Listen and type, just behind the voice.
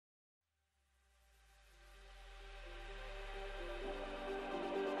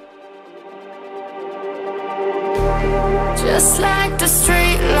Just like the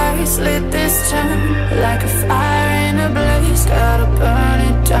street lights lit this town, like a fire in a blaze, gotta burn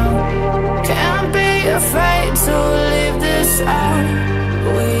it down. Can't be afraid to leave this out.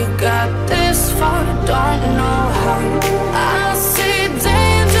 We got this far, don't know how. I see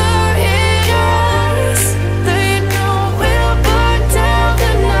danger in your eyes. They know we'll burn down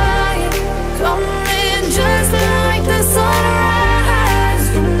the night. Coming just like the sunrise.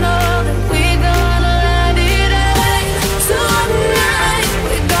 You know that we gonna light it up. Tonight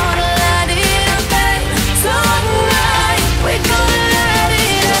we gonna light it up. Tonight we gonna light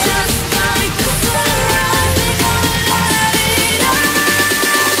it up. Just like the sunrise, we gonna light it up.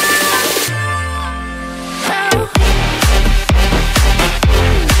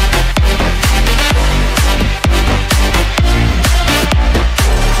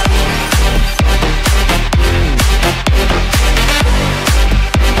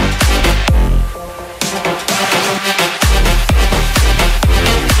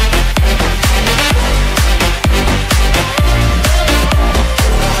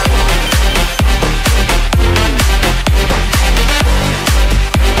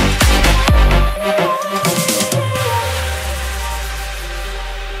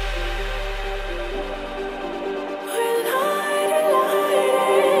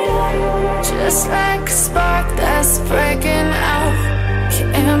 Just like a spark that's breaking out.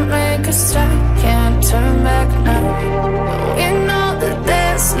 Can't make a stop, can't turn back now. We know that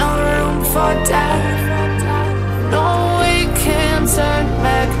there's no room for doubt. No, we can't turn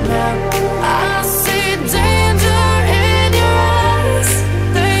back now. I see danger in your eyes.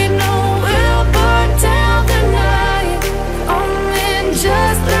 They know we'll burn down the night. Coming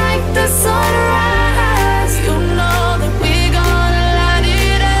just like the sunrise. You know that we gonna light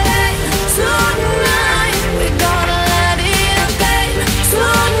it up. Tonight we gonna light it up.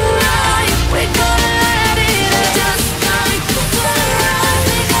 Tonight we gonna light it up. Just like the sunrise,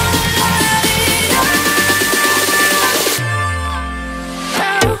 we gonna light it up.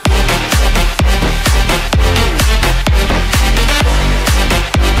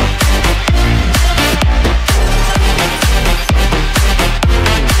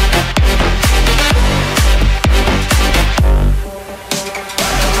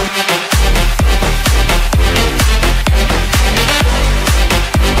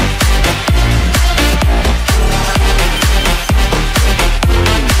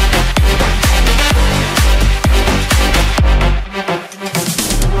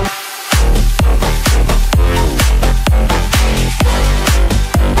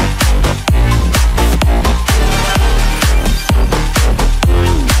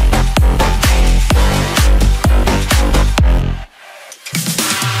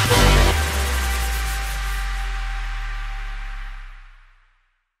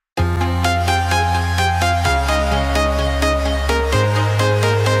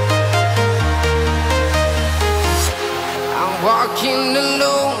 Walking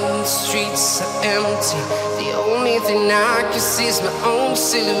alone, the streets are empty. The only thing I can see is my own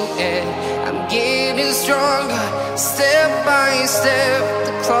silhouette. I'm getting stronger, step by step.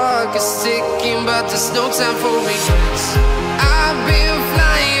 The clock is ticking, but there's no time for regrets. I've been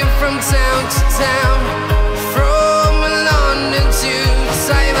flying from town to town, from London to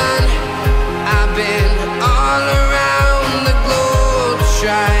Taiwan. I've been all around the globe,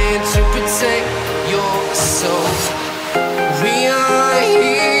 trying to protect your soul. We are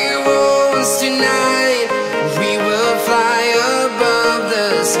heroes tonight. We will fly above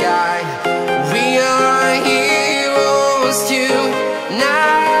the sky. We are heroes tonight.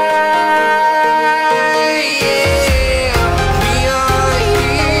 Yeah. We are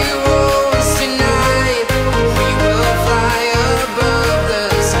heroes tonight.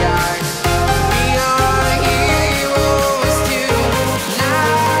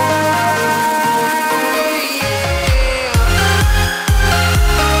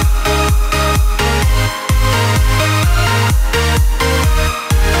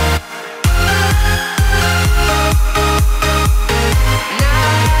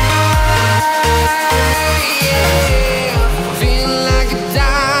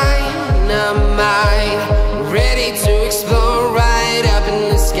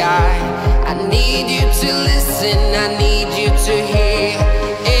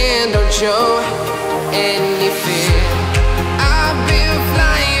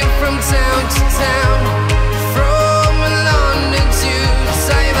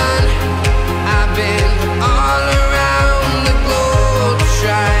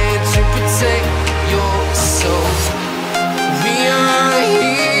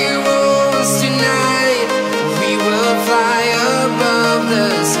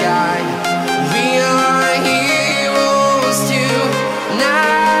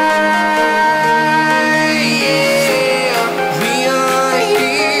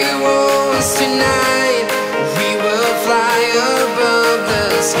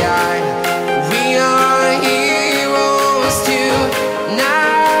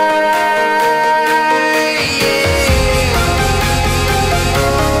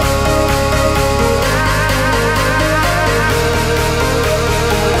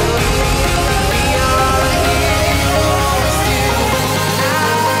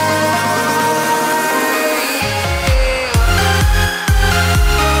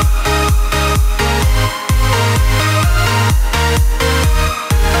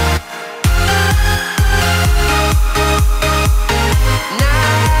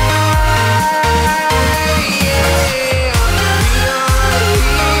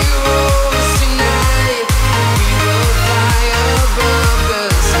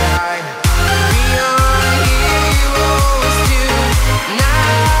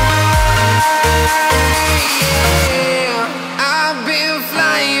 been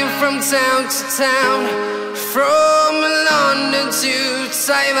flying from town to town, from London to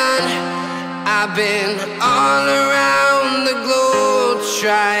Taiwan. I've been all around the globe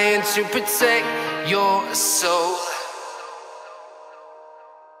trying to protect your soul.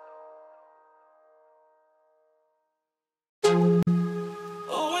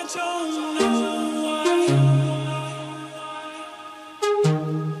 Oh, I don't know why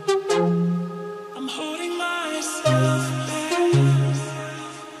I'm holding myself back.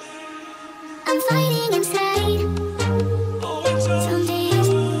 I'm fighting inside. Oh, I don't Some days,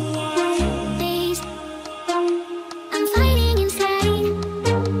 know why days. I'm fighting inside.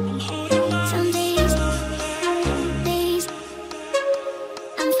 I'm holding Some days, myself days.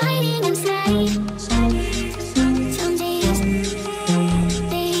 I'm fighting inside. Some days,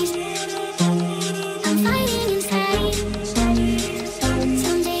 days. I'm fighting inside.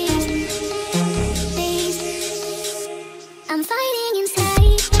 Some days, days. I'm fighting inside.